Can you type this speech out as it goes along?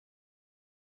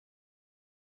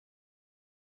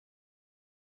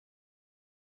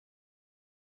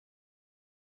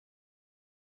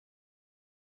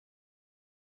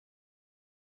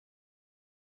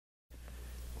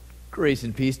Grace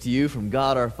and peace to you from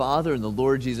God our Father and the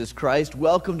Lord Jesus Christ.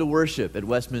 Welcome to worship at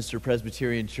Westminster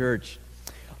Presbyterian Church.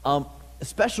 A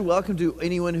special welcome to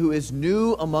anyone who is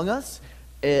new among us.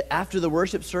 After the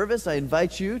worship service, I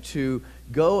invite you to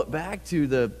go back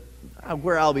to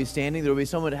where I'll be standing. There will be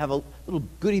someone to have a little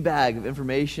goodie bag of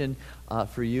information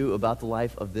for you about the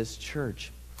life of this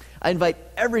church. I invite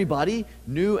everybody,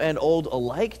 new and old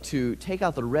alike, to take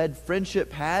out the red friendship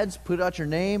pads, put out your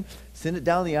name, send it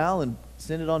down the aisle, and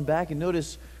send it on back, and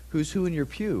notice who's who in your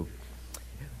pew.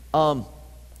 A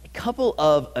couple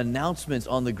of announcements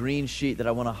on the green sheet that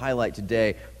I want to highlight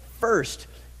today. First,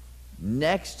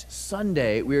 next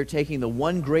Sunday, we are taking the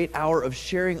one great hour of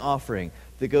sharing offering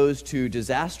that goes to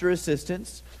disaster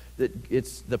assistance.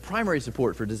 It's the primary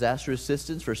support for disaster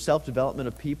assistance, for self-development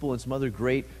of people, and some other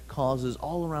great causes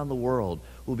all around the world.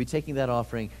 We'll be taking that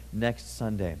offering next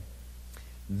Sunday.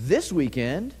 This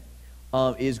weekend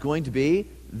is going to be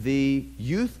the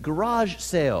youth garage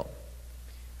sale.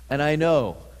 And I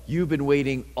know you've been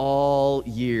waiting all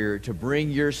year to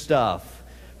bring your stuff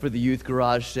for the youth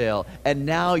garage sale, and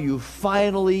now you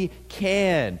finally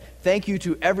can. Thank you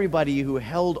to everybody who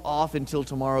held off until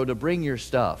tomorrow to bring your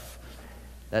stuff.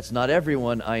 That's not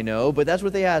everyone, I know, but that's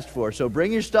what they asked for. So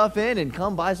bring your stuff in and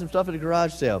come buy some stuff at a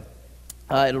garage sale.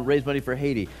 It'll raise money for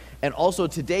Haiti. And also,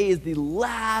 today is the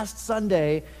last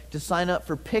Sunday to sign up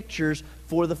for pictures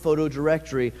for the photo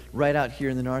directory right out here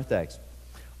in the narthex.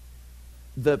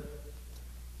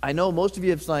 I know most of you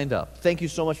have signed up. Thank you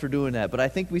so much for doing that, but I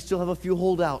think we still have a few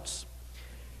holdouts.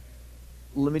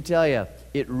 Let me tell you,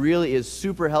 it really is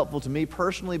super helpful to me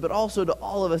personally, but also to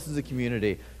all of us as a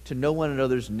community to know one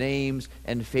another's names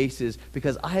and faces,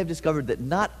 because I have discovered that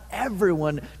not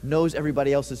everyone knows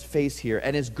everybody else's face here,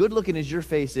 and as good looking as your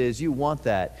face is, you want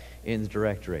that in the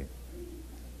directory.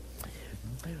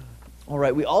 All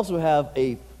right, we also have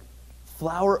a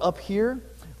flower up here,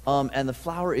 and the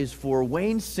flower is for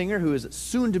Wayne Singer, who is a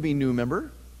soon-to-be new member.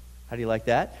 How do you like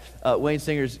that? Wayne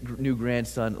Singer's new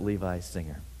grandson, Levi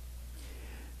Singer.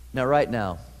 Now, right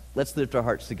now, let's lift our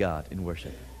hearts to God in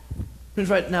worship. Friends,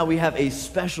 right now we have a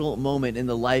special moment in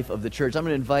the life of the church. I'm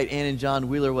going to invite Ann and John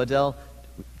Wheeler-Waddell,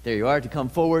 there you are, to come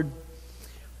forward.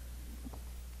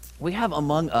 We have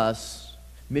among us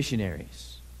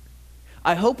missionaries.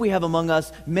 I hope we have among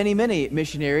us many, many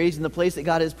missionaries in the place that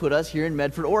God has put us here in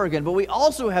Medford, Oregon. But we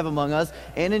also have among us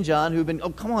Ann and John who've been,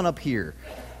 oh, come on up here.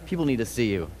 People need to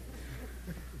see you.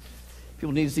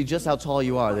 People need to see just how tall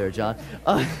you are there, John.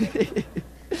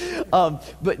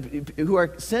 But who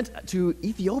are sent to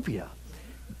Ethiopia.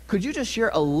 Could you just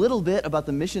share a little bit about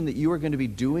the mission that you are going to be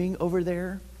doing over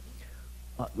there?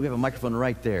 We have a microphone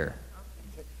right there.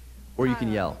 Or you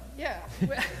can yell. Yeah,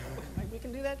 we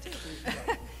can do that too.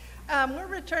 We're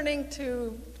returning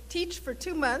to teach for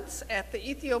 2 months at the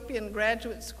Ethiopian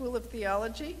Graduate School of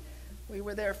Theology. We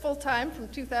were there full-time from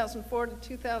 2004 to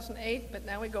 2008, but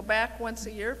now we go back once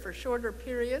a year for shorter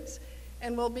periods.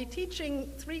 And we'll be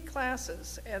teaching 3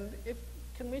 classes. And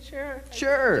can we share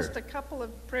just a couple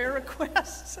of prayer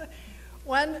requests?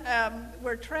 One,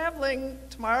 we're traveling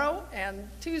tomorrow and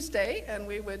Tuesday, and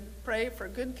we would pray for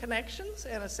good connections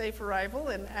and a safe arrival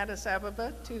in Addis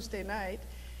Ababa Tuesday night.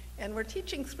 And we're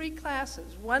teaching 3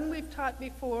 classes. 1 we've taught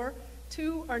before,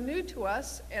 2 are new to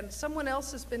us, and someone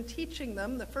else has been teaching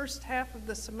them the first half of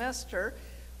the semester.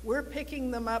 We're picking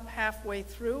them up halfway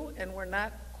through, and we're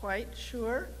not quite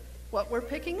sure what we're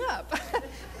picking up.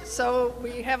 So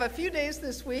we have a few days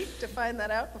this week to find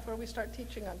that out before we start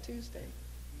teaching on Tuesday.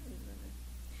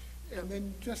 And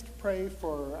then just pray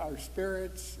for our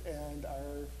spirits and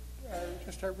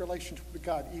our relationship with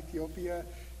God. Ethiopia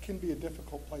can be a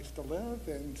difficult place to live,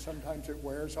 and sometimes it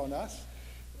wears on us.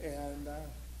 And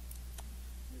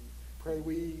pray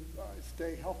we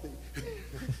stay healthy.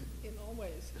 In all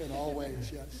ways. In all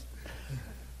ways, yes.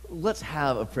 Let's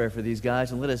have a prayer for these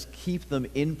guys, and let us keep them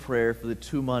in prayer for the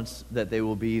 2 months that they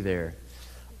will be there.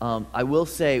 I will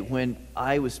say, when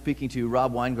I was speaking to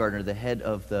Rob Weingartner, the head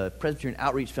of the Presbyterian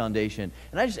Outreach Foundation,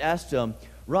 and I just asked him,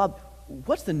 Rob,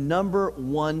 what's the number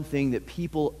one thing that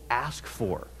people ask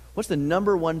for? What's the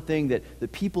number one thing that the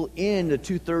people in the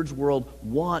two-thirds world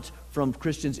want from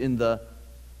Christians in the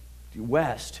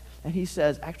West? And he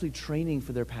says, actually training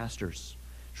for their pastors,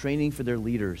 training for their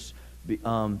leaders.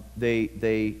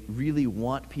 They really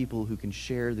want people who can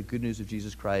share the good news of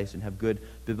Jesus Christ and have good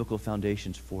biblical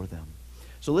foundations for them.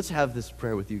 So let's have this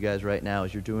prayer with you guys right now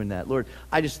as you're doing that. Lord,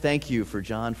 I just thank you for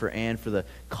John, for Ann, for the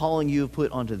calling you have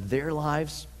put onto their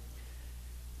lives.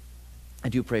 I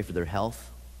do pray for their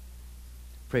health,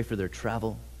 pray for their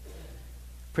travel,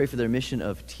 pray for their mission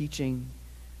of teaching,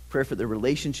 pray for their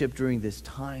relationship during this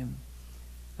time.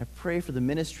 I pray for the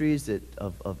ministries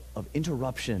of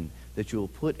interruption that you will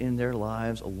put in their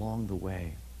lives along the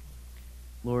way.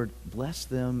 Lord, bless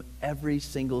them every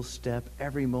single step,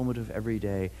 every moment of every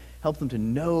day. Help them to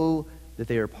know that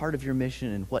they are part of your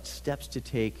mission and what steps to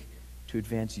take to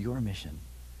advance your mission.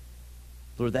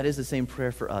 Lord, that is the same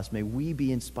prayer for us. May we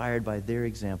be inspired by their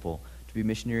example to be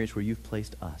missionaries where you've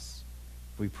placed us.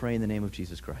 We pray in the name of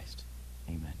Jesus Christ.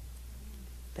 Amen.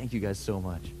 Thank you guys so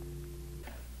much.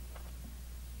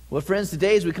 Well, friends,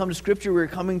 today as we come to Scripture, we're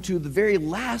coming to the very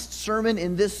last sermon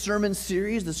in this sermon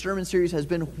series. The sermon series has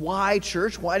been Why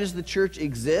Church? Why does the church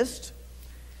exist?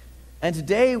 And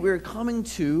today we're coming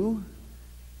to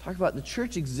talk about the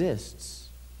church exists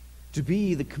to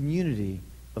be the community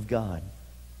of God.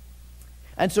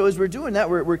 And so as we're doing that,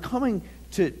 we're coming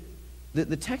to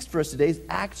the text for us today is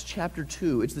Acts chapter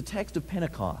 2. It's the text of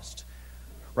Pentecost,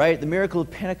 right? The miracle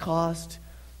of Pentecost.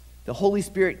 The Holy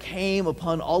Spirit came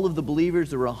upon all of the believers.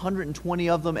 There were 120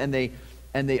 of them, and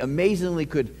they amazingly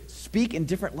could speak in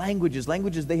different languages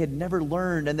they had never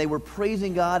learned, and they were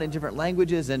praising God in different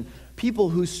languages, and people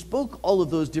who spoke all of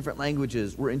those different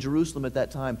languages were in Jerusalem at that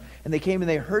time, and they came and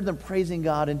they heard them praising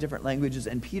God in different languages,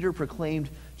 and Peter proclaimed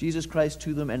Jesus Christ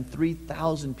to them, and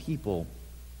 3,000 people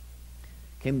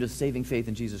came to saving faith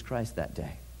in Jesus Christ that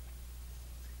day.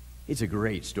 It's a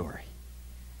great story.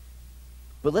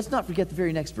 But let's not forget the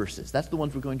very next verses. That's the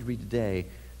ones we're going to read today.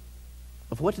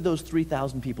 Of what did those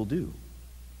 3,000 people do?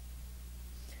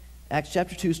 Acts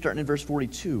chapter 2, starting in verse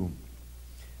 42.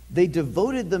 They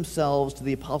devoted themselves to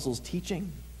the apostles'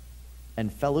 teaching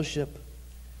and fellowship,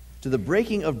 to the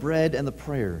breaking of bread and the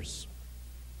prayers.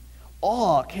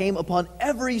 Awe came upon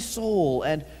every soul,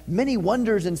 and many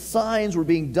wonders and signs were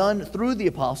being done through the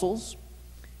apostles.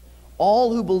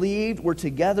 All who believed were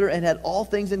together and had all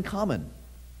things in common.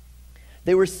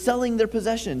 They were selling their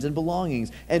possessions and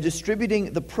belongings and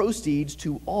distributing the proceeds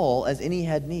to all as any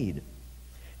had need.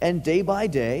 And day by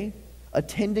day,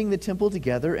 attending the temple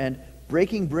together and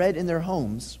breaking bread in their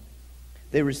homes,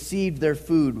 they received their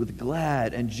food with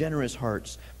glad and generous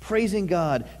hearts, praising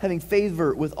God, having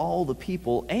favor with all the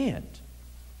people. And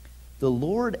the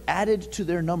Lord added to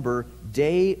their number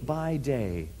day by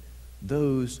day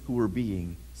those who were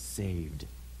being saved.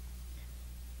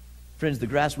 Friends, the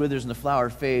grass withers and the flower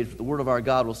fades, but the word of our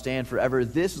God will stand forever.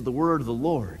 This is the word of the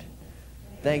Lord.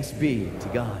 Thanks be to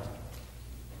God.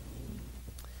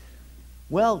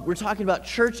 Well, we're talking about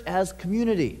church as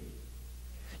community.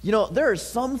 You know, there are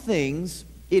some things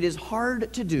it is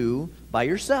hard to do by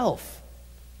yourself.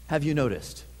 Have you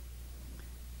noticed?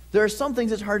 There are some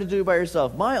things it's hard to do by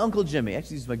yourself. My Uncle Jimmy,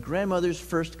 actually he's my grandmother's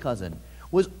first cousin,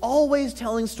 was always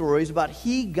telling stories about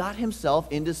he got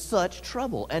himself into such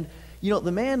trouble. And you know,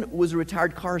 the man was a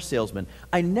retired car salesman.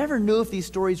 I never knew if these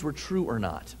stories were true or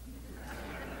not.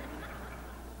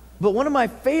 But one of my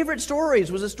favorite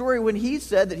stories was a story when he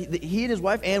said that he and his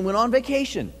wife Ann went on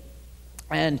vacation.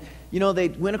 And, you know, they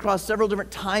went across several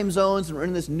different time zones and were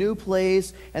in this new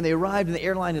place, and they arrived and the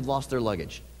airline had lost their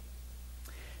luggage.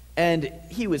 And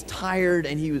he was tired,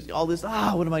 and he was all this, what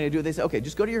am I going to do? They said, okay,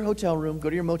 just go to your hotel room,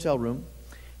 go to your motel room.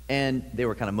 And they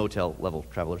were kind of motel-level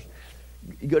travelers.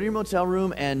 You go to your motel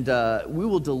room, and we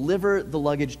will deliver the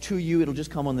luggage to you. It'll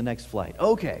just come on the next flight.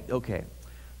 Okay.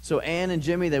 So Ann and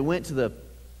Jimmy, they went to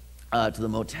the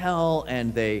motel,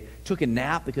 and they took a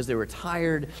nap because they were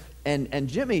tired. And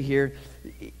Jimmy here,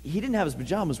 he didn't have his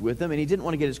pajamas with him, and he didn't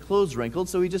want to get his clothes wrinkled,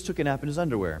 so he just took a nap in his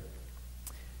underwear.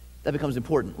 That becomes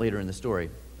important later in the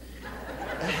story.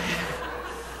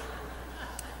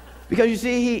 Because you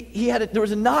see, there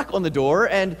was a knock on the door,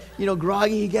 and, you know,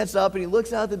 groggy, he gets up and he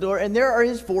looks out the door, and there are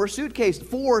his 4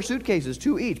 suitcases,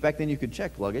 2 each. Back then you could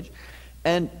check luggage.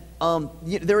 And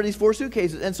there were these 4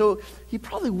 suitcases, and so he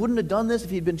probably wouldn't have done this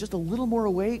if he'd been just a little more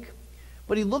awake.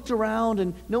 But he looked around,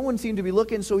 and no one seemed to be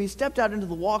looking, so he stepped out into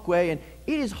the walkway, and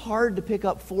it is hard to pick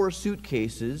up 4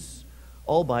 suitcases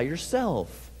all by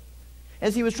yourself.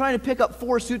 As he was trying to pick up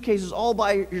 4 suitcases all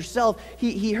by yourself,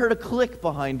 he heard a click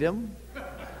behind him.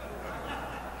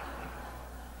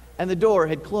 And the door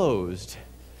had closed.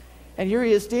 And here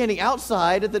he is standing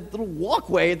outside at the little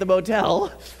walkway at the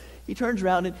motel. He turns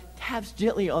around and taps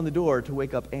gently on the door to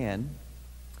wake up Ann.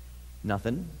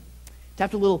 Nothing.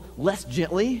 Tapped a little less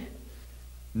gently.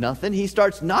 Nothing. He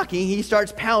starts knocking. He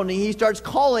starts pounding. He starts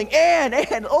calling,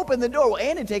 Ann, open the door. Well,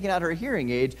 Ann had taken out her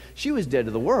hearing aids. She was dead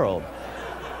to the world.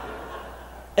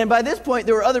 And by this point,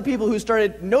 there were other people who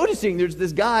started noticing there's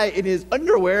this guy in his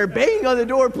underwear banging on the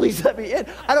door, please let me in.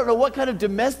 I don't know what kind of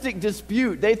domestic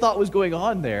dispute they thought was going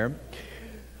on there.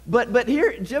 But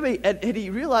here, Jimmy, and he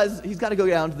realizes he's got to go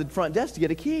down to the front desk to get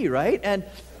a key, right? And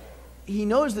he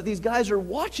knows that these guys are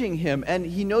watching him, and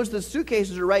he knows the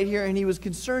suitcases are right here, and he was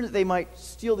concerned that they might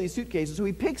steal these suitcases. So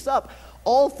he picks up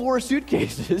all 4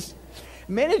 suitcases,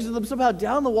 manages them somehow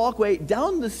down the walkway,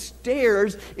 down the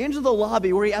stairs, into the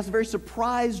lobby where he asks a very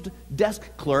surprised desk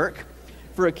clerk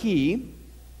for a key.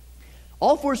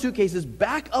 All 4 suitcases,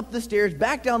 back up the stairs,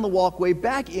 back down the walkway,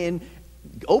 back in,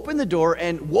 opened the door,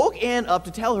 and woke Ann up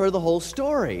to tell her the whole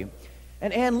story.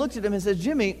 And Ann looked at him and said,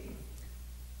 Jimmy,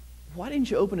 why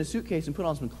didn't you open a suitcase and put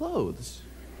on some clothes?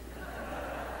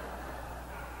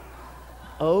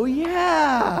 Oh,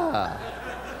 yeah.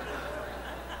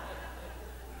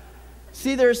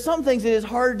 See, there are some things that is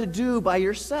hard to do by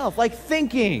yourself, like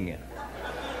thinking.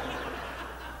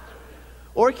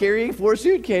 Or carrying 4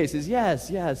 suitcases. Yes,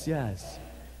 yes, yes.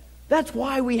 That's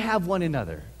why we have one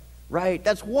another, right?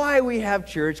 That's why we have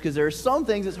church, because there are some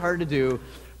things that's hard to do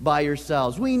by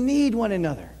yourselves. We need one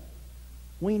another.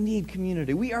 We need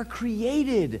community. We are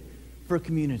created for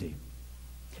community.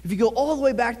 If you go all the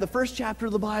way back to the first chapter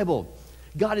of the Bible,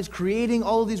 God is creating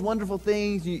all of these wonderful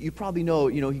things. You probably know,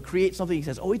 he creates something, he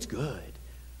says, oh, it's good.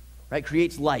 Right?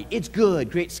 Creates light. It's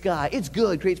good. Creates sky. It's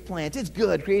good. Creates plants. It's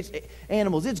good. Creates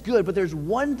animals. It's good. But there's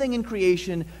one thing in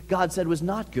creation God said was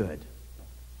not good.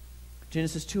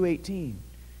 Genesis 2:18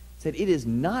 said, it is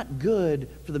not good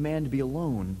for the man to be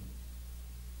alone.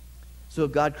 So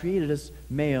God created us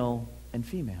male and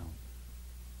female.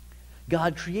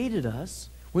 God created us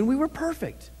when we were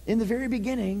perfect in the very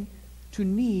beginning to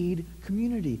need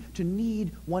community, to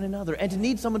need one another, and to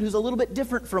need someone who's a little bit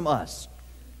different from us.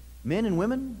 Men and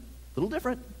women, a little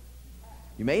different.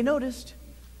 You may have noticed,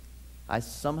 I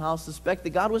somehow suspect that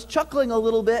God was chuckling a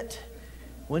little bit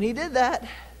when he did that.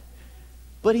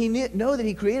 But he know that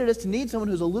he created us to need someone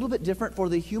who's a little bit different for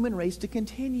the human race to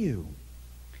continue.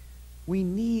 We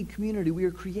need community. We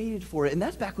are created for it. And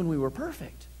that's back when we were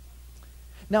perfect.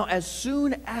 Now, as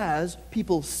soon as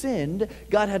people sinned,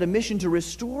 God had a mission to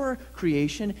restore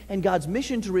creation, and God's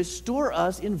mission to restore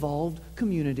us involved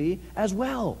community as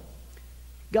well.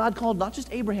 God called not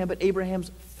just Abraham, but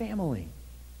Abraham's family.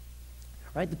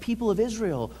 Right? The people of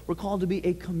Israel were called to be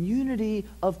a community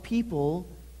of people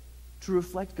to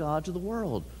reflect God to the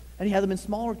world. And he had them in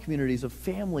smaller communities of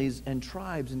families and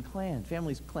tribes and clans,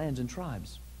 families, clans, and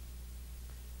tribes.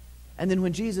 And then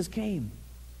when Jesus came,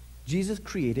 Jesus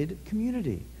created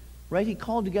community, right? He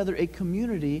called together a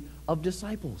community of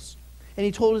disciples. And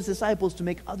he told his disciples to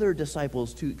make other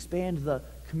disciples to expand the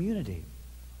community.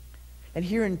 And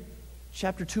here in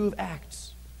chapter 2 of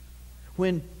Acts,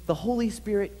 when the Holy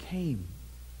Spirit came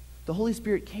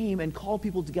and called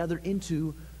people together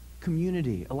into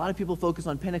community. A lot of people focus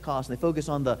on Pentecost and they focus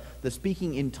on the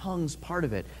speaking in tongues part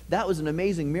of it. That was an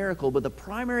amazing miracle, but the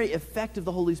primary effect of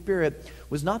the Holy Spirit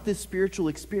was not this spiritual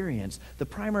experience. The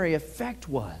primary effect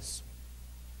was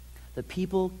that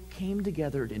people came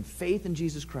together in faith in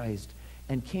Jesus Christ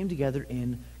and came together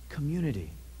in community.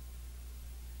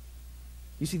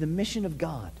 You see, the mission of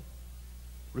God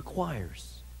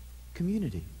requires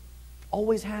community.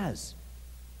 Always has.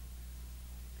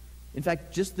 In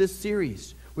fact, just this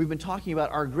series, we've been talking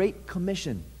about our Great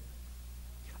Commission.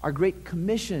 Our Great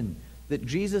Commission that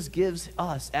Jesus gives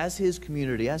us as his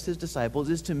community, as his disciples,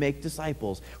 is to make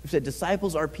disciples. We've said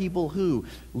disciples are people who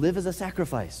live as a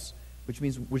sacrifice,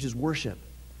 which is worship.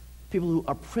 People who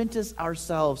apprentice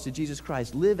ourselves to Jesus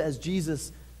Christ, live as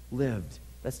Jesus lived.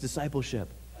 That's discipleship.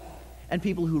 And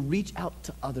people who reach out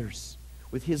to others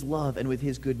with his love and with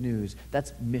his good news.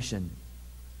 That's mission.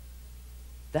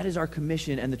 That is our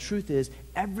commission, and the truth is,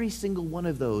 every single one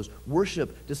of those,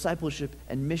 worship, discipleship,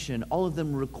 and mission, all of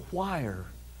them require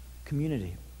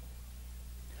community.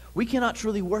 We cannot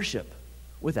truly worship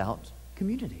without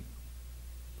community.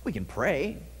 We can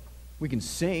pray, we can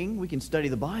sing, we can study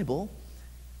the Bible,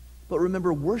 but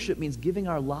remember, worship means giving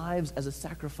our lives as a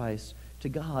sacrifice to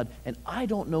God, and I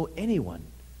don't know anyone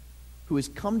who has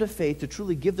come to faith to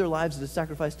truly give their lives as a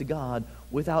sacrifice to God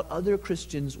without other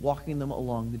Christians walking them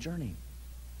along the journey.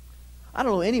 I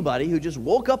don't know anybody who just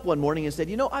woke up one morning and said,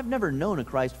 I've never known a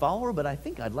Christ follower, but I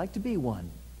think I'd like to be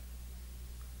one.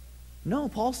 No,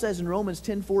 Paul says in Romans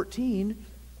 10:14,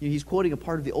 he's quoting a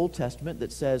part of the Old Testament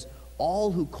that says, all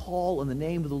who call on the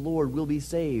name of the Lord will be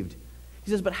saved.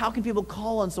 He says, but how can people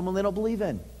call on someone they don't believe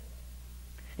in?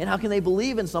 And how can they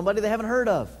believe in somebody they haven't heard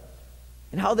of?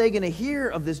 And how are they going to hear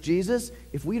of this Jesus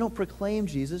if we don't proclaim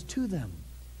Jesus to them?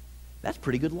 That's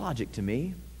pretty good logic to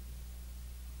me.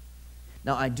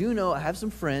 Now, I do know I have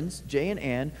some friends, Jay and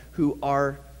Ann, who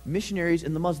are missionaries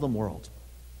in the Muslim world.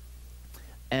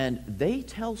 And they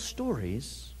tell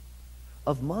stories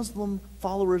of Muslim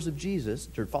followers of Jesus,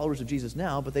 or followers of Jesus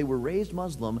now, but they were raised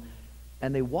Muslim,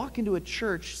 and they walk into a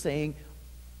church saying,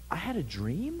 I had a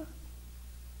dream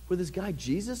where this guy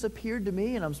Jesus appeared to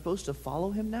me, and I'm supposed to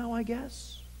follow him now, I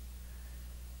guess.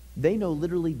 They know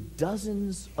literally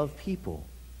dozens of people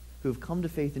who have come to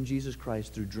faith in Jesus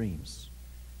Christ through dreams.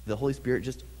 The Holy Spirit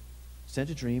just sent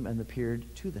a dream and appeared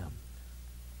to them.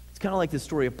 It's kind of like this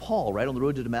story of Paul, right? On the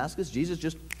road to Damascus, Jesus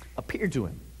just appeared to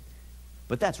him.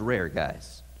 But that's rare,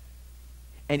 guys.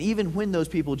 And even when those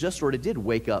people just sort of did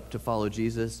wake up to follow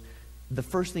Jesus, the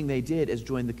first thing they did is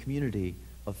join the community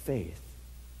of faith.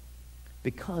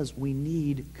 Because we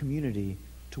need community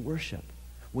to worship.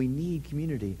 We need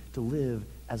community to live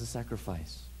as a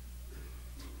sacrifice.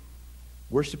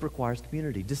 Worship requires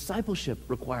community. Discipleship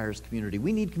requires community.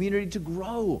 We need community to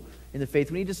grow in the faith.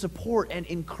 We need to support and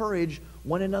encourage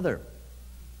one another.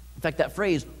 In fact, that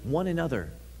phrase, one another,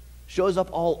 shows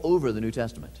up all over the New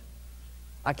Testament.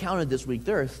 I counted this week,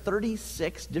 there are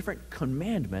 36 different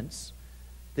commandments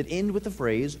that end with the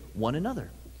phrase, one another.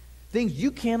 Things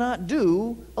you cannot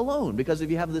do alone, because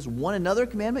if you have this one another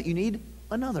commandment, you need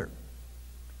another.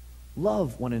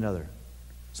 Love one another.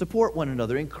 Support one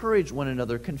another, encourage one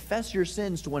another, confess your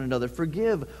sins to one another,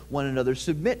 forgive one another,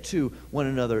 submit to one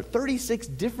another. 36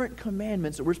 different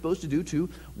commandments that we're supposed to do to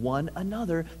one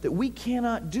another that we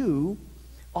cannot do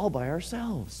all by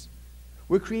ourselves.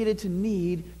 We're created to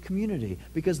need community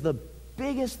because the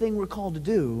biggest thing we're called to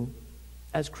do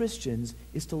as Christians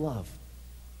is to love.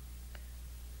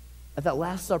 At that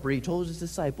Last Supper, he told his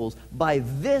disciples, "By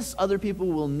this other people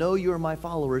will know you are my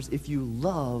followers if you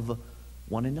love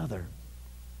one another."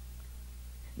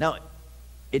 Now,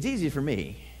 it's easy for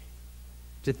me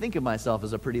to think of myself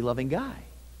as a pretty loving guy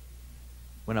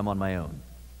when I'm on my own.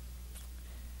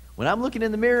 When I'm looking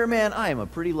in the mirror, man, I am a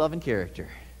pretty loving character.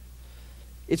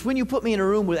 It's when you put me in a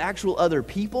room with actual other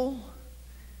people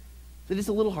that it's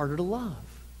a little harder to love.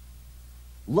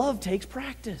 Love takes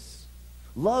practice.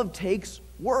 Love takes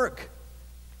work.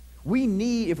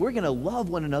 If we're going to love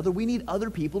one another, we need other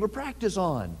people to practice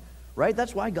on, right?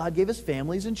 That's why God gave us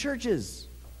families and churches.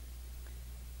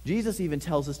 Jesus even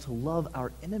tells us to love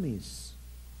our enemies.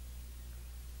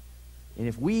 And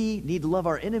if we need to love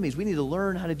our enemies, we need to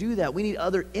learn how to do that. We need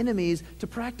other enemies to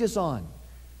practice on.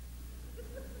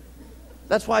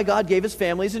 That's why God gave us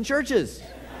families and churches.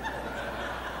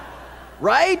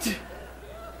 Right?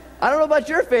 I don't know about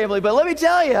your family, but let me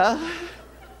tell you,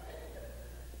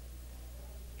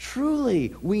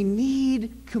 truly, we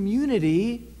need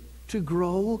community to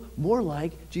grow more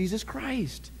like Jesus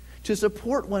Christ, to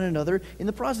support one another in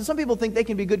the process. Some people think they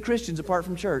can be good Christians apart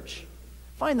from church.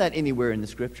 Find that anywhere in the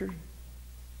Scripture.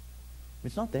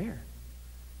 It's not there.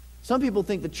 Some people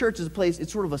think the church is a place,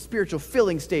 it's sort of a spiritual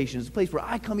filling station. It's a place where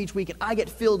I come each week and I get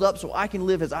filled up so I can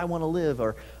live as I want to live,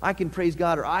 or I can praise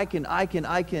God, or I can.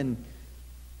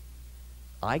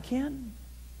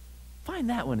 Find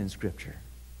that one in Scripture.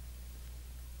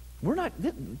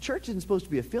 Church isn't supposed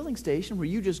to be a filling station where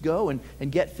you just go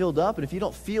and get filled up, and if you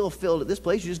don't feel filled at this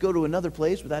place, you just go to another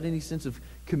place without any sense of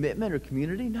commitment or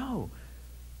community. No,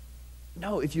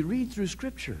 if you read through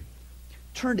Scripture,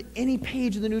 turn to any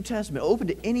page of the New Testament, open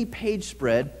to any page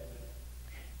spread,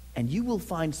 and you will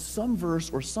find some verse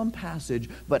or some passage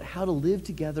about how to live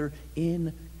together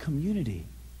in community.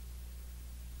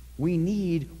 We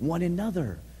need one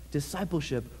another.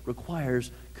 Discipleship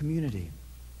requires community.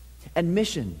 And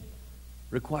mission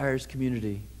requires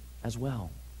community as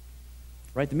well.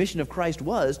 Right? The mission of Christ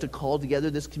was to call together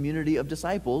this community of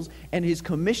disciples, and his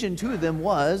commission to them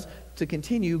was to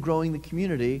continue growing the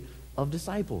community of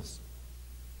disciples.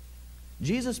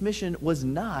 Jesus' mission was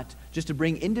not just to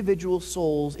bring individual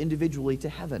souls individually to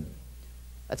heaven.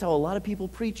 That's how a lot of people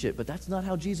preach it, but that's not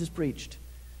how Jesus preached.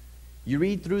 You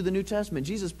read through the New Testament,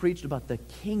 Jesus preached about the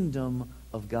kingdom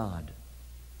of God.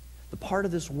 The part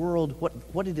of this world,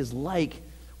 what it is like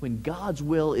when God's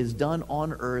will is done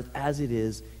on earth as it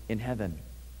is in heaven.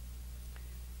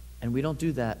 And we don't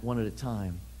do that one at a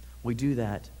time. We do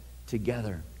that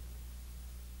together.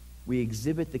 We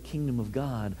exhibit the kingdom of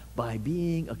God by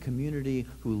being a community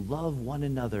who love one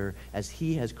another as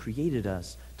he has created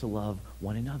us to love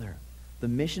one another. The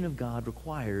mission of God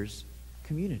requires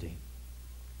community.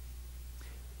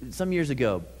 Some years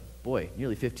ago,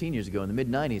 nearly 15 years ago, in the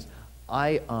mid-90s,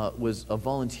 I was a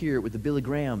volunteer with the Billy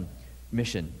Graham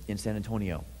mission in San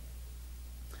Antonio.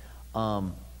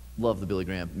 Love the Billy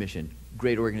Graham mission.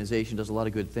 Great organization, does a lot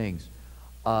of good things.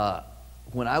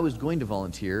 When I was going to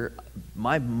volunteer,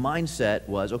 my mindset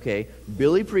was, okay,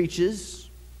 Billy preaches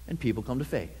and people come to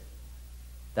faith.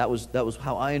 That was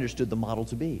how I understood the model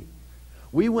to be.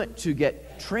 We went to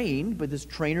get trained by this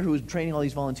trainer who was training all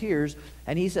these volunteers,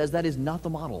 and he says that is not the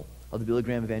model of the Billy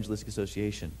Graham Evangelistic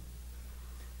Association.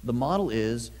 The model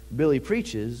is Billy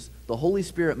preaches, the Holy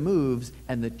Spirit moves,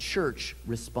 and the church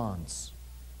responds.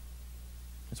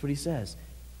 That's what he says.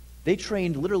 They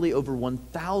trained literally over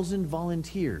 1,000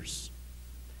 volunteers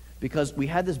because we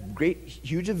had this great,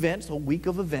 huge event, a week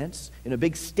of events in a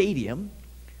big stadium,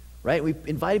 right? We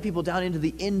invited people down into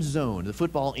the end zone, the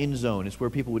football end zone. It's where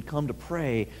people would come to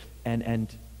pray and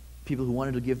people who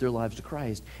wanted to give their lives to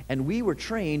Christ. And we were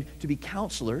trained to be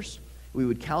counselors. We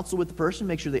would counsel with the person,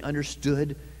 make sure they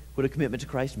understood what a commitment to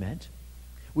Christ meant.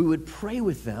 We would pray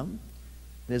with them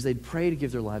as they'd pray to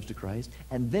give their lives to Christ.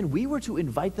 And then we were to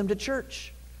invite them to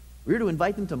church. We were to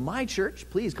invite them to my church.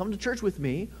 Please come to church with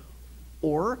me.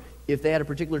 Or if they had a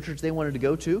particular church they wanted to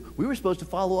go to, we were supposed to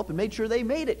follow up and make sure they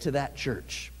made it to that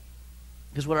church.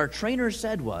 Because what our trainer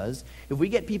said was, if we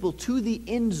get people to the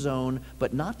end zone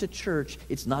but not to church,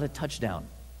 it's not a touchdown.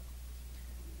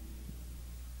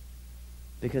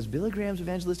 Because Billy Graham's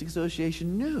Evangelistic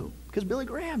Association knew, because Billy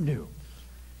Graham knew,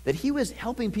 that he was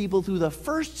helping people through the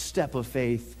first step of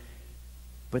faith,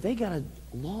 but they got a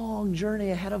long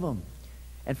journey ahead of them.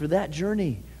 And for that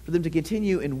journey, for them to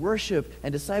continue in worship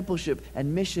and discipleship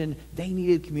and mission, they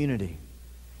needed community.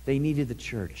 They needed the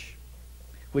church.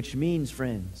 Which means,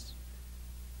 friends,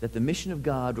 that the mission of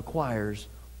God requires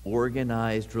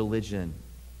organized religion.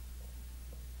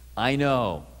 I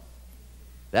know.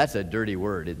 That's a dirty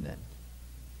word, isn't it?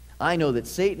 I know that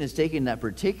Satan has taken that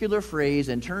particular phrase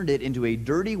and turned it into a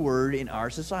dirty word in our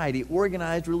society,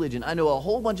 organized religion. I know a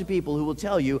whole bunch of people who will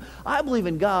tell you, I believe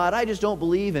in God, I just don't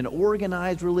believe in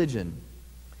organized religion.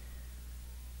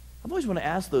 I've always want to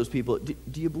ask those people, do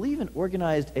you believe in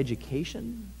organized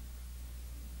education?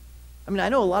 I mean, I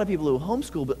know a lot of people who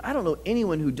homeschool, but I don't know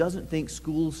anyone who doesn't think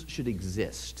schools should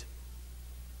exist.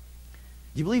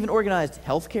 Do you believe in organized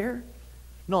health care?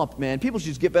 No, man, people should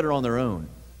just get better on their own.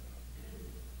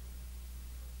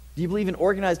 Do you believe in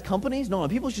organized companies? No,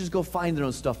 people should just go find their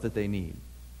own stuff that they need.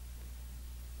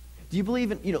 Do you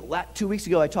believe in, 2 weeks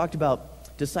ago I talked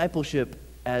about discipleship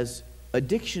as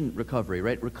addiction recovery,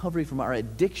 right? Recovery from our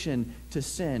addiction to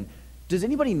sin. Does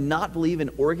anybody not believe in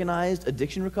organized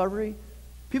addiction recovery?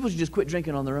 People should just quit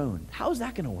drinking on their own. How is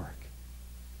that going to work?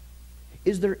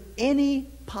 Is there any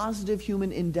positive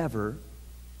human endeavor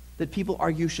that people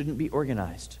argue shouldn't be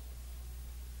organized?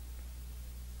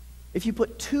 If you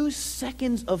put 2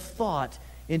 seconds of thought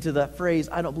into that phrase,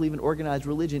 I don't believe in organized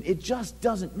religion, it just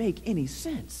doesn't make any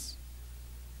sense.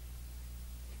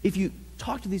 If you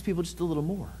talk to these people just a little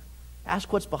more,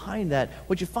 ask what's behind that,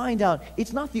 what you find out,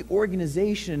 it's not the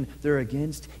organization they're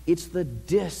against, it's the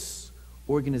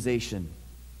disorganization.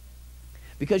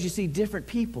 Because you see, different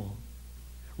people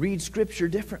read Scripture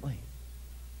differently.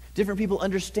 Different people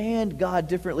understand God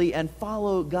differently and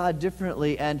follow God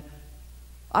differently, and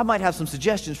I might have some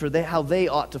suggestions for how they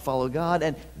ought to follow God,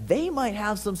 and they might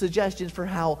have some suggestions for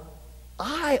how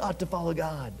I ought to follow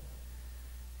God.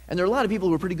 And there are a lot of people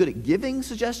who are pretty good at giving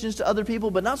suggestions to other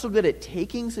people, but not so good at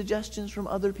taking suggestions from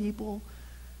other people.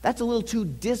 That's a little too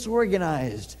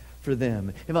disorganized for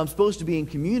them. If I'm supposed to be in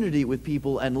community with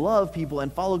people and love people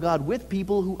and follow God with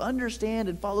people who understand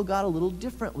and follow God a little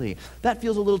differently, that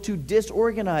feels a little too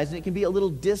disorganized, and it can be a little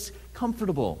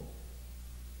discomfortable.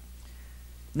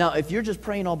 Now, if you're just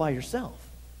praying all by yourself,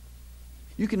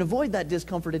 you can avoid that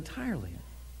discomfort entirely.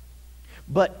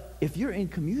 But if you're in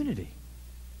community,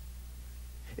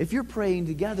 if you're praying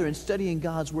together and studying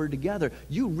God's Word together,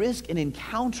 you risk an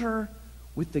encounter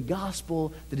with the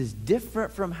gospel that is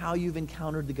different from how you've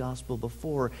encountered the gospel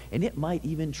before, and it might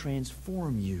even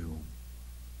transform you.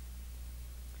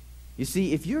 You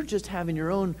see, if you're just having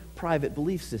your own private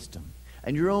belief system,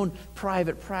 and your own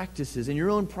private practices, and your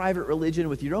own private religion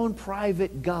with your own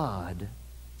private God,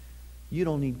 you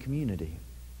don't need community.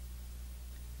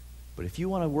 But if you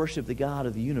want to worship the God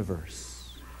of the universe,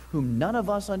 whom none of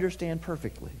us understand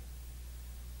perfectly,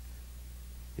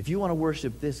 if you want to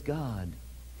worship this God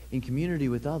in community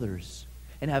with others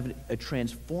and have a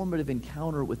transformative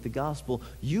encounter with the gospel,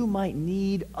 you might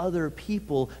need other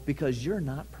people because you're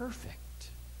not perfect.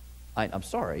 I'm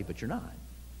sorry, but you're not.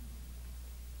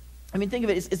 I mean, think of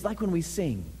it, it's like when we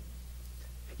sing.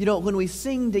 When we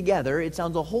sing together, it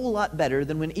sounds a whole lot better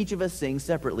than when each of us sings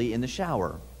separately in the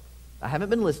shower. I haven't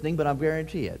been listening, but I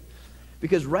guarantee it.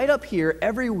 Because right up here,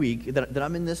 every week that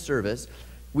I'm in this service,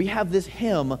 we have this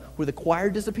hymn where the choir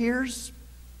disappears,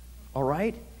 all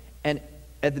right? And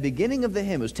at the beginning of the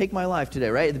hymn, it was Take My Life today,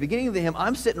 right? At the beginning of the hymn,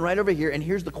 I'm sitting right over here, and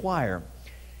here's the choir.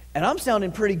 And I'm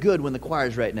sounding pretty good when the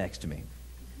choir's right next to me,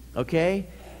 okay?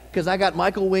 Because I got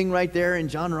Michael Wing right there, and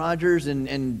John Rogers,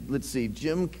 and let's see,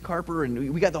 Jim Carper,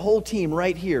 and we got the whole team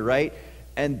right here, right?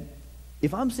 And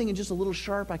if I'm singing just a little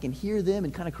sharp, I can hear them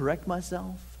and kind of correct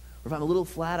myself. Or if I'm a little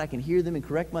flat, I can hear them and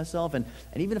correct myself. And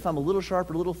even if I'm a little sharp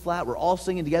or a little flat, we're all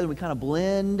singing together, we kind of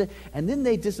blend, and then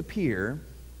they disappear.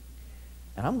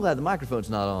 And And I'm glad the microphone's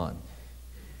not on,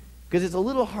 because it's a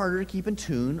little harder to keep in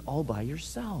tune all by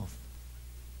yourself.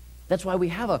 That's why we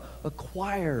have a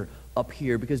choir up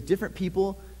here, because different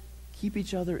people keep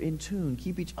each other in tune,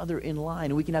 keep each other in line.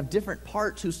 And we can have different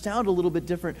parts who sound a little bit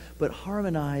different, but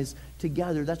harmonize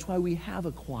together. That's why we have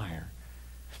a choir.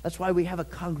 That's why we have a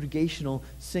congregational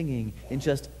singing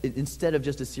instead of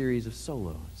just a series of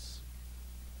solos.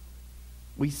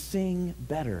 We sing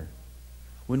better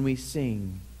when we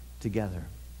sing together.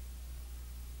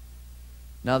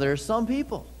 Now, there are some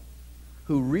people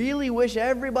who really wish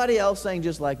everybody else sang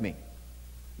just like me.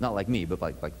 Not like me, but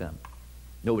like them.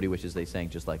 Nobody wishes they sang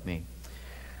just like me.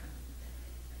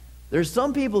 There's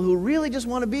some people who really just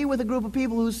want to be with a group of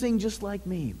people who sing just like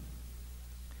me.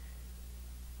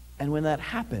 And when that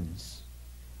happens,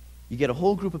 you get a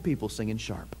whole group of people singing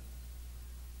sharp.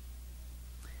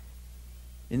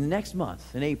 In the next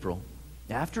month, in April,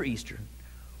 after Easter,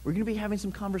 we're going to be having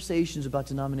some conversations about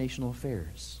denominational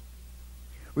affairs.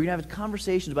 We're going to have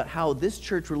conversations about how this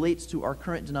church relates to our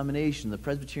current denomination, the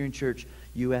Presbyterian Church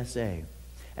USA.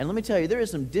 And let me tell you, there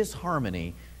is some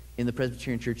disharmony in the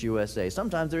Presbyterian Church USA.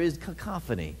 Sometimes there is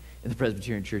cacophony in the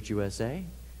Presbyterian Church USA.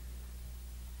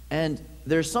 And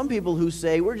there's some people who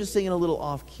say, we're just singing a little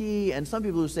off-key, and some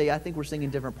people who say, I think we're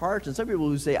singing different parts, and some people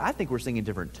who say, I think we're singing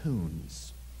different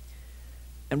tunes.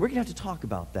 And we're going to have to talk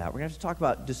about that. We're going to have to talk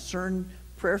about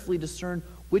prayerfully discern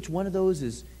which one of those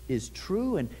is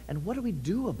true, and what do we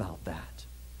do about that?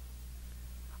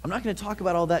 I'm not going to talk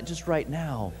about all that just right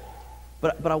now,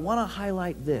 but I want to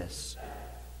highlight this.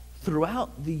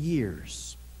 Throughout the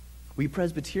years, we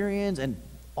Presbyterians, and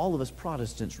all of us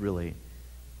Protestants really,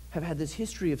 have had this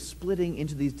history of splitting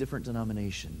into these different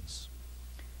denominations.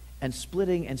 And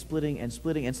splitting and splitting and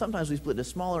splitting. And sometimes we split into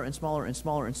smaller and smaller and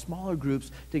smaller and smaller groups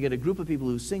to get a group of people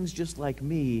who sings just like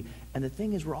me. And the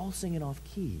thing is, we're all singing off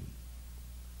key.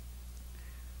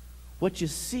 What you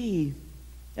see,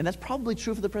 and that's probably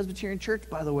true for the Presbyterian Church,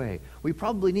 by the way. We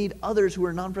probably need others who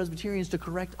are non-Presbyterians to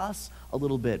correct us a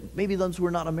little bit. Maybe those who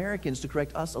are not Americans to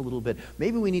correct us a little bit.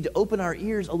 Maybe we need to open our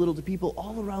ears a little to people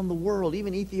all around the world,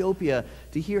 even Ethiopia,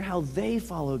 to hear how they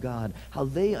follow God, how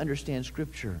they understand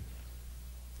Scripture.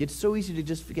 It's so easy to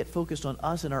just get focused on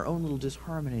us and our own little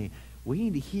disharmony. We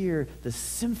need to hear the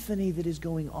symphony that is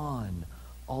going on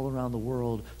all around the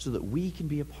world so that we can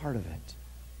be a part of it.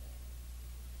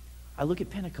 I look at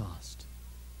Pentecost.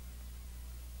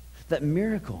 That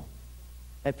miracle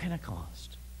at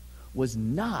Pentecost was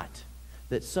not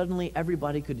that suddenly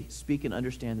everybody could speak and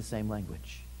understand the same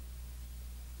language.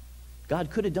 God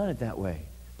could have done it that way,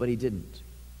 but he didn't.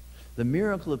 The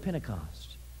miracle of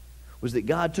Pentecost was that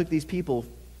God took these people,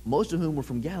 most of whom were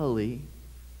from Galilee,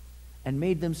 and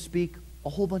made them speak a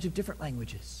whole bunch of different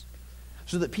languages.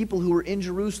 So that people who were in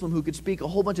Jerusalem who could speak a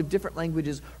whole bunch of different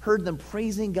languages heard them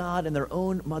praising God in their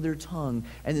own mother tongue.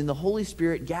 And then the Holy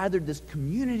Spirit gathered this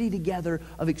community together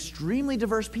of extremely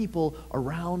diverse people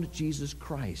around Jesus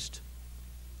Christ.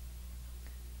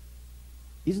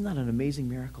 Isn't that an amazing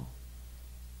miracle?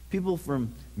 People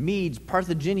from Medes,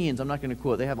 Carthaginians, I'm not going to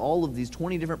quote, they have all of these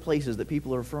 20 different places that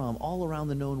people are from all around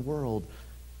the known world,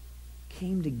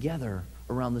 came together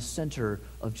around the center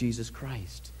of Jesus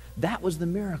Christ. That was the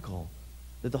miracle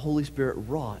that the Holy Spirit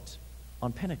wrought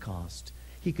on Pentecost.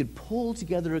 He could pull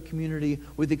together a community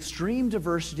with extreme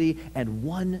diversity and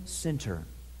one center,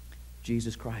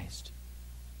 Jesus Christ.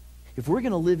 If we're going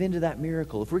to live into that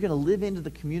miracle, if we're going to live into the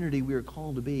community we are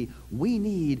called to be, we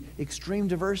need extreme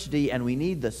diversity and we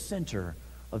need the center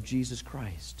of Jesus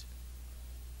Christ.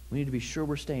 We need to be sure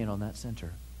we're staying on that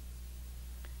center.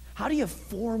 How do you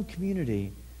form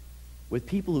community with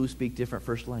people who speak different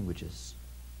first languages?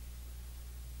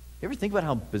 You ever think about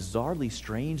how bizarrely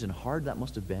strange and hard that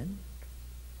must have been?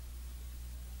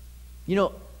 You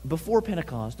know, before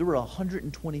Pentecost, there were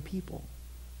 120 people.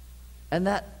 And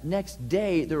that next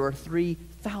day, there were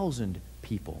 3,000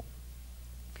 people.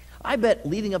 I bet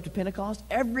leading up to Pentecost,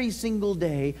 every single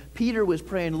day, Peter was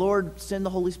praying, Lord, send the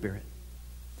Holy Spirit.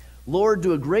 Lord,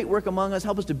 do a great work among us.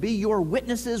 Help us to be your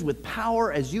witnesses with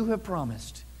power as you have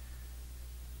promised.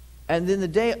 And then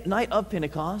the night of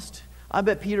Pentecost, I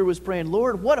bet Peter was praying,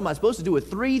 Lord, what am I supposed to do with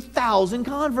 3,000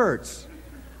 converts?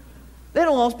 They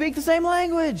don't all speak the same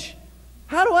language.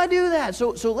 How do I do that?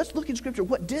 So let's look in Scripture.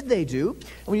 What did they do?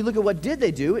 And when you look at what did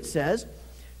they do, it says,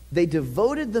 they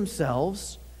devoted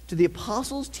themselves to the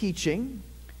apostles' teaching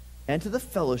and to the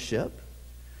fellowship,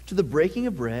 to the breaking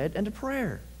of bread and to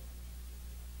prayer.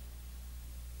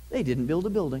 They didn't build a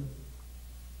building.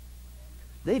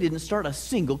 They didn't start a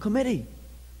single committee.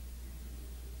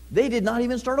 They did not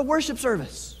even start a worship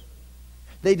service.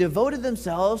 They devoted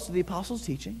themselves to the apostles'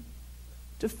 teaching,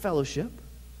 to fellowship,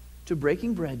 to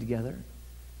breaking bread together,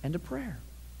 and to prayer.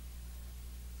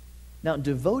 Now,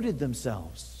 devoted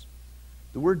themselves.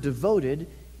 The word devoted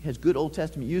has good Old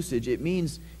Testament usage. It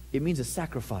means a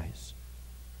sacrifice.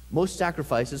 Most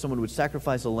sacrifices, someone would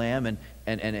sacrifice a lamb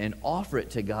and offer it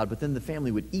to God, but then the family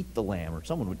would eat the lamb, or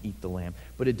someone would eat the lamb.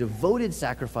 But a devoted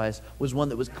sacrifice was one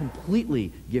that was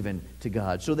completely given to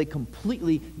God. So they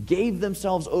completely gave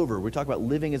themselves over. We talk about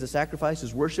living as a sacrifice,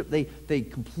 as worship. They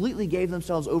completely gave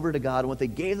themselves over to God, and what they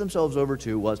gave themselves over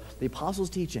to was the apostles'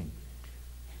 teaching,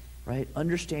 right?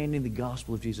 Understanding the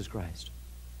gospel of Jesus Christ.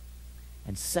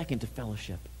 And second, to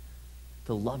fellowship,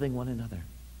 to loving one another,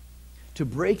 to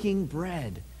breaking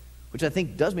bread, which I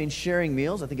think does mean sharing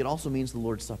meals. I think it also means the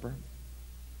Lord's Supper,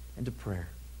 and to prayer,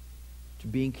 to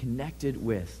being connected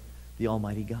with the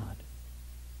Almighty God.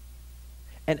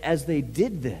 And as they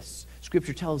did this,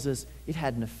 Scripture tells us it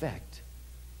had an effect.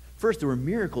 First, there were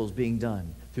miracles being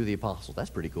done through the apostles. That's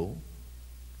pretty cool.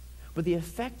 But the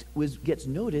effect gets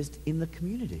noticed in the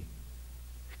community.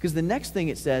 Because the next thing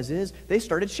it says is they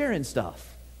started sharing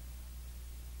stuff.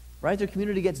 Right? Their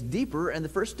community gets deeper, and the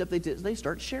first step they did is they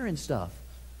start sharing stuff.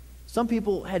 Some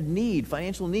people had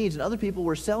financial needs, and other people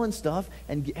were selling stuff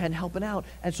and helping out.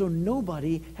 And so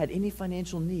nobody had any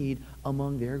financial need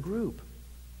among their group.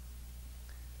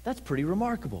 That's pretty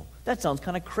remarkable. That sounds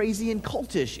kind of crazy and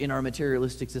cultish in our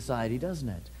materialistic society, doesn't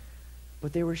it?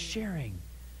 But they were sharing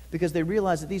because they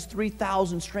realized that these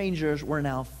 3,000 strangers were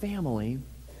now family.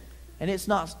 And it's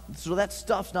not, so that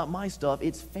stuff's not my stuff,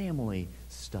 it's family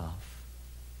stuff.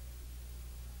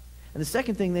 And the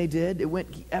second thing they did, it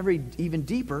went even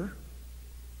deeper.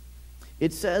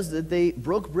 It says that they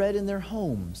broke bread in their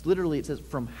homes. Literally, it says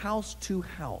from house to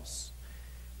house.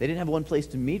 They didn't have one place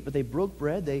to meet, but they broke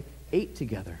bread. They ate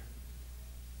together.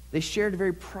 They shared a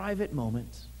very private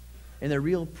moment in their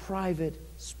real private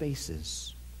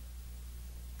spaces.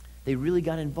 They really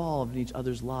got involved in each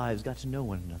other's lives, got to know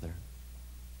one another.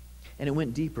 And it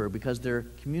went deeper because their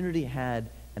community had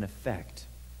an effect.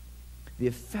 The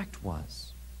effect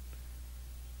was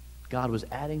God was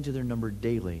adding to their number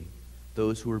daily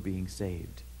those who were being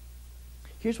saved.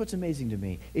 Here's what's amazing to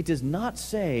me. It does not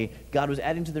say God was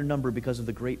adding to their number because of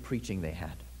the great preaching they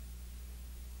had.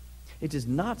 It does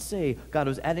not say God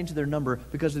was adding to their number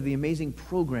because of the amazing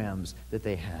programs that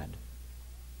they had.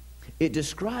 It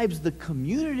describes the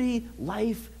community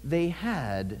life they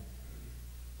had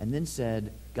and then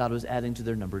said God was adding to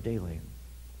their number daily.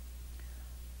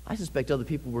 I suspect other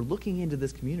people were looking into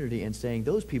this community and saying,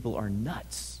 those people are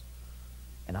nuts,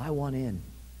 and I want in.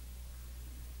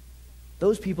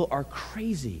 Those people are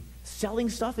crazy, selling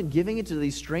stuff and giving it to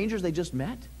these strangers they just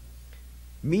met,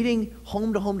 meeting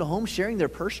home to home to home, sharing their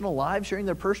personal lives, sharing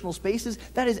their personal spaces.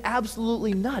 That is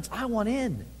absolutely nuts. I want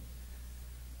in.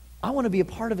 I want to be a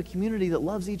part of a community that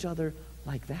loves each other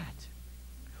like that.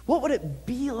 What would it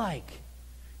be like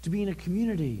to be in a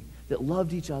community that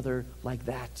loved each other like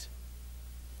that?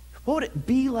 What would it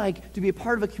be like to be a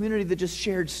part of a community that just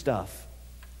shared stuff?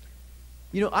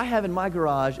 You know, I have in my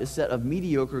garage a set of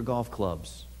mediocre golf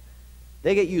clubs.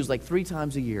 They get used like 3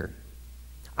 times a year.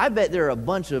 I bet there are a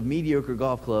bunch of mediocre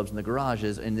golf clubs in the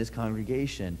garages in this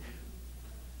congregation.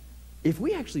 If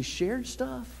we actually shared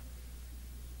stuff,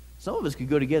 some of us could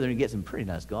go together and get some pretty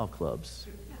nice golf clubs.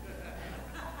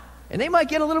 And they might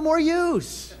get a little more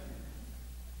use.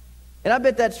 And I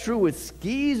bet that's true with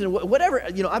skis and whatever.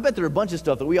 You know, I bet there are a bunch of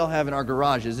stuff that we all have in our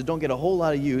garages that don't get a whole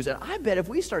lot of use. And I bet if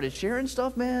we started sharing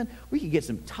stuff, man, we could get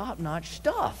some top-notch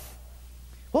stuff.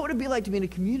 What would it be like to be in a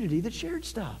community that shared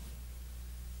stuff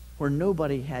where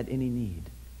nobody had any need?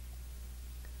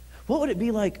 What would it be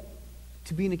like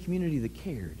to be in a community that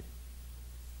cared?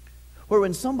 Where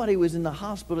when somebody was in the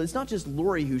hospital, it's not just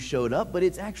Lori who showed up, but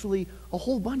it's actually a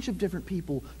whole bunch of different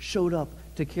people showed up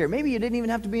to care. Maybe you didn't even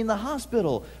have to be in the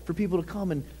hospital for people to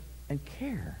come and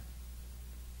care.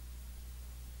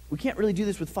 We can't really do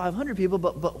this with 500 people,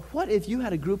 but what if you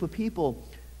had a group of people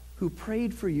who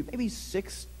prayed for you, maybe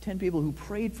 6, 10 people who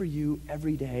prayed for you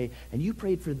every day, and you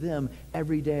prayed for them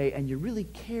every day, and you really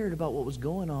cared about what was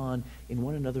going on in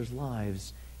one another's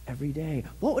lives every day?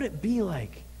 What would it be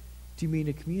like to be in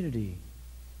a community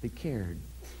that cared?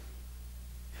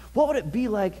 What would it be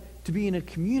like to be in a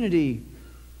community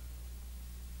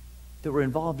that were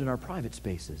involved in our private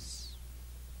spaces?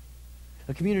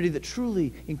 A community that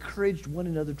truly encouraged one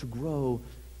another to grow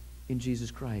in Jesus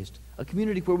Christ. A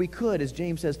community where we could, as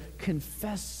James says,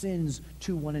 confess sins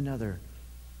to one another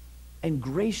and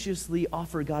graciously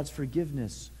offer God's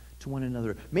forgiveness to one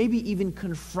another. Maybe even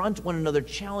confront one another,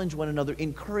 challenge one another,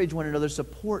 encourage one another,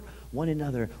 support one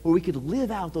another, where we could live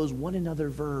out those one another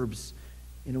verbs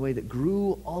in a way that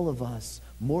grew all of us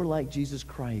more like Jesus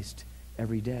Christ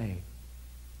every day.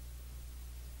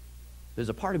 There's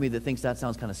a part of me that thinks that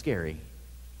sounds kind of scary.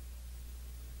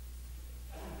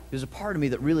 There's a part of me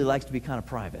that really likes to be kind of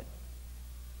private.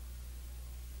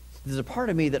 There's a part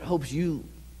of me that hopes you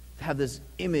have this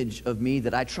image of me,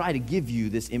 that I try to give you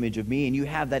this image of me, and you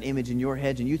have that image in your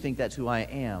heads, and you think that's who I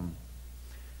am.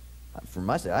 For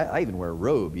myself, I even wear a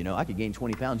robe, you know. I could gain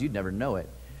 20 pounds. You'd never know it.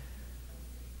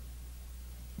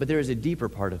 But there is a deeper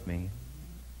part of me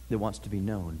that wants to be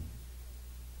known.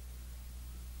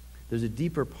 There's a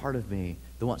deeper part of me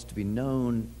that wants to be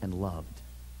known and loved.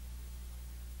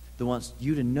 That wants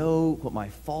you to know what my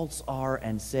faults are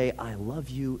and say, I love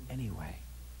you anyway.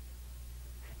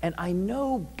 And I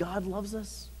know God loves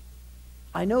us.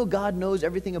 I know God knows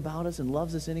everything about us and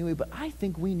loves us anyway, but I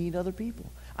think we need other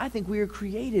people. I think we are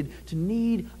created to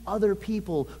need other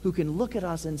people who can look at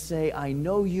us and say, I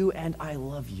know you and I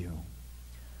love you.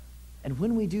 And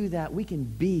when we do that, we can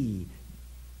be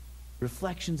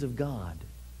reflections of God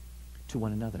to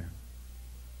one another.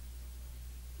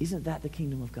 Isn't that the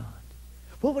kingdom of God?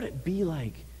 What would it be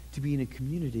like to be in a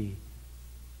community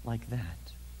like that?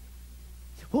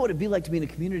 What would it be like to be in a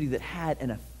community that had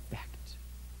an effect?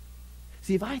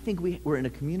 See, if I think we were in a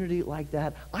community like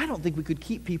that, I don't think we could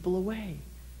keep people away.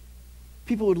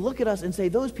 People would look at us and say,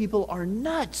 those people are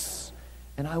nuts,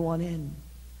 and I want in.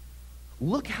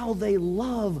 Look how they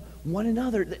love one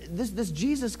another. This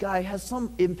Jesus guy has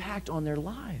some impact on their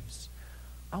lives.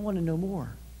 I want to know more.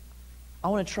 I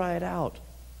want to try it out.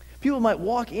 People might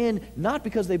walk in not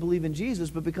because they believe in Jesus,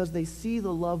 but because they see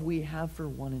the love we have for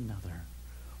one another.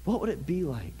 What would it be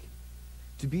like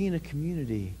to be in a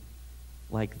community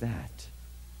like that?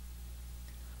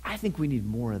 I think we need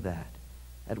more of that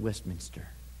at Westminster.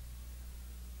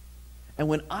 And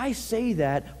when I say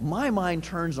that, my mind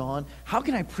turns on, how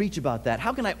can I preach about that?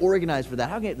 How can I organize for that?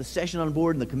 How can I get the session on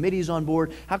board and the committees on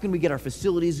board? How can we get our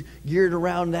facilities geared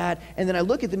around that? And then I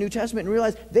look at the New Testament and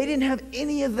realize they didn't have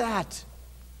any of that.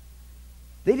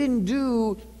 They didn't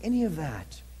do any of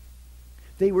that.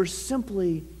 They were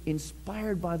simply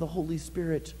inspired by the Holy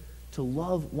Spirit to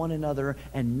love one another,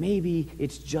 and maybe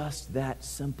it's just that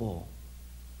simple.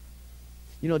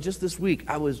 You know, just this week,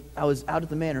 I was out at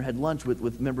the Manor, had lunch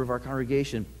with a member of our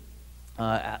congregation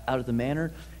out at the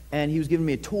Manor, and he was giving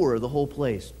me a tour of the whole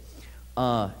place.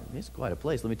 It's quite a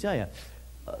place, let me tell you.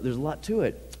 There's a lot to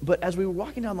it. But as we were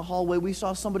walking down the hallway, we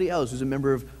saw somebody else who's a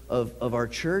member of our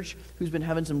church who's been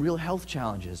having some real health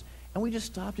challenges. And we just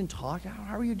stopped and talked.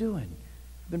 How are you doing?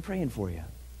 I've been praying for you.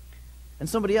 And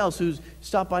somebody else who's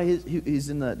stopped by, he's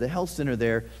in the health center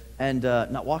there and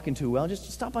not walking too well,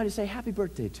 just stopped by to say happy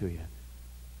birthday to you.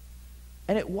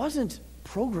 And it wasn't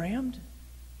programmed.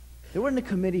 There wasn't a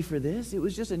committee for this. It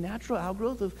was just a natural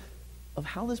outgrowth of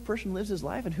how this person lives his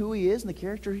life and who he is and the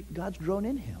character God's grown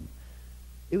in him.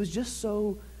 It was just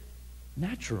so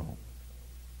natural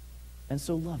and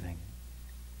so loving.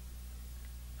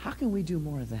 How can we do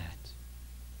more of that?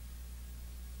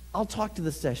 I'll talk to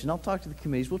the session. I'll talk to the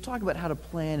committees. We'll talk about how to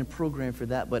plan and program for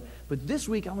that. But this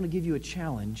week, I want to give you a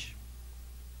challenge.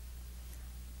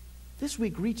 This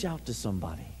week, reach out to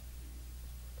somebody.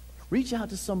 Reach out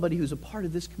to somebody who's a part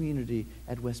of this community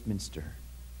at Westminster.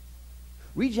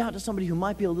 Reach out to somebody who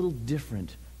might be a little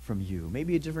different from you.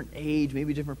 Maybe a different age,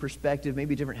 maybe a different perspective,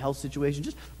 maybe a different health situation.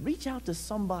 Just reach out to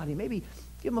somebody. Maybe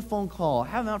give them a phone call.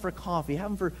 Have them out for coffee. Have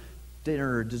them for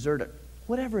dinner or dessert.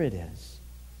 Whatever it is.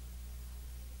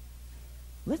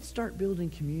 Let's start building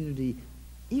community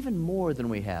even more than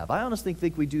we have. I honestly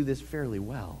think we do this fairly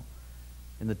well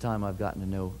in the time I've gotten to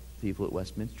know people at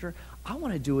Westminster. I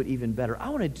want to do it even better. I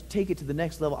want to take it to the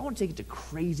next level. I want to take it to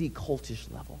crazy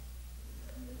cultish level.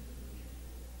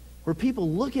 Where people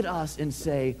look at us and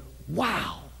say,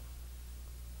 wow,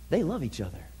 they love each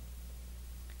other.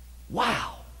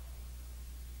 Wow,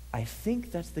 I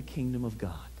think that's the kingdom of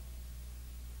God.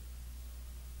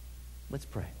 Let's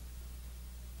pray.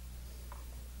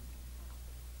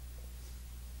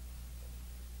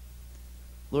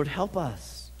 Lord, help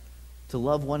us to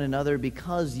love one another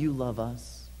because you love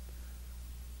us.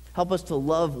 Help us to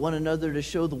love one another to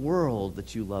show the world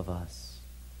that you love us.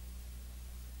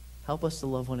 Help us to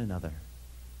love one another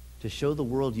to show the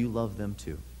world you love them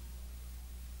too.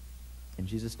 In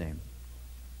Jesus' name,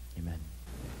 amen.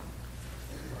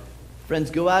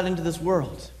 Friends, go out into this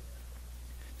world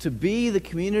to be the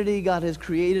community God has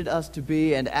created us to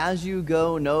be, and as you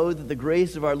go, know that the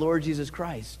grace of our Lord Jesus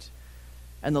Christ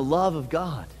and the love of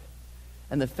God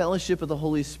and the fellowship of the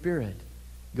Holy Spirit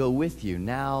go with you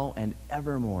now and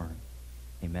evermore.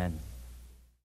 Amen.